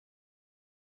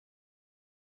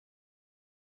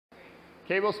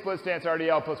Cable split stance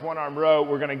RDL plus one arm row.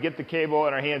 We're going to get the cable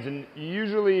in our hands, and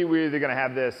usually we're either going to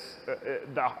have this,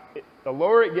 the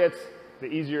lower it gets, the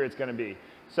easier it's going to be.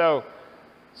 So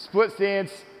split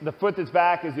stance, the foot that's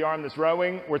back is the arm that's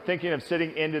rowing. We're thinking of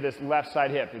sitting into this left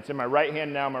side hip. It's in my right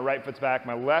hand now, my right foot's back.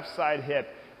 My left side hip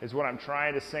is what I'm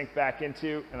trying to sink back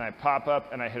into, and I pop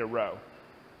up and I hit a row.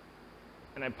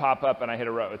 And I pop up and I hit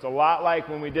a row. It's a lot like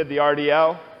when we did the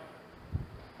RDL.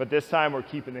 But this time we're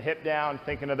keeping the hip down,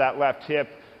 thinking of that left hip.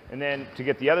 And then to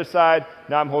get the other side,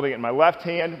 now I'm holding it in my left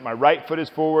hand. My right foot is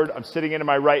forward. I'm sitting into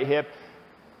my right hip.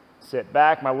 Sit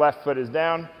back. My left foot is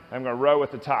down. I'm going to row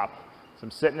at the top. So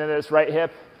I'm sitting into this right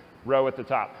hip, row at the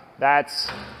top. That's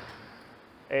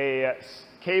a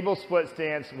cable split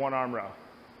stance, one arm row.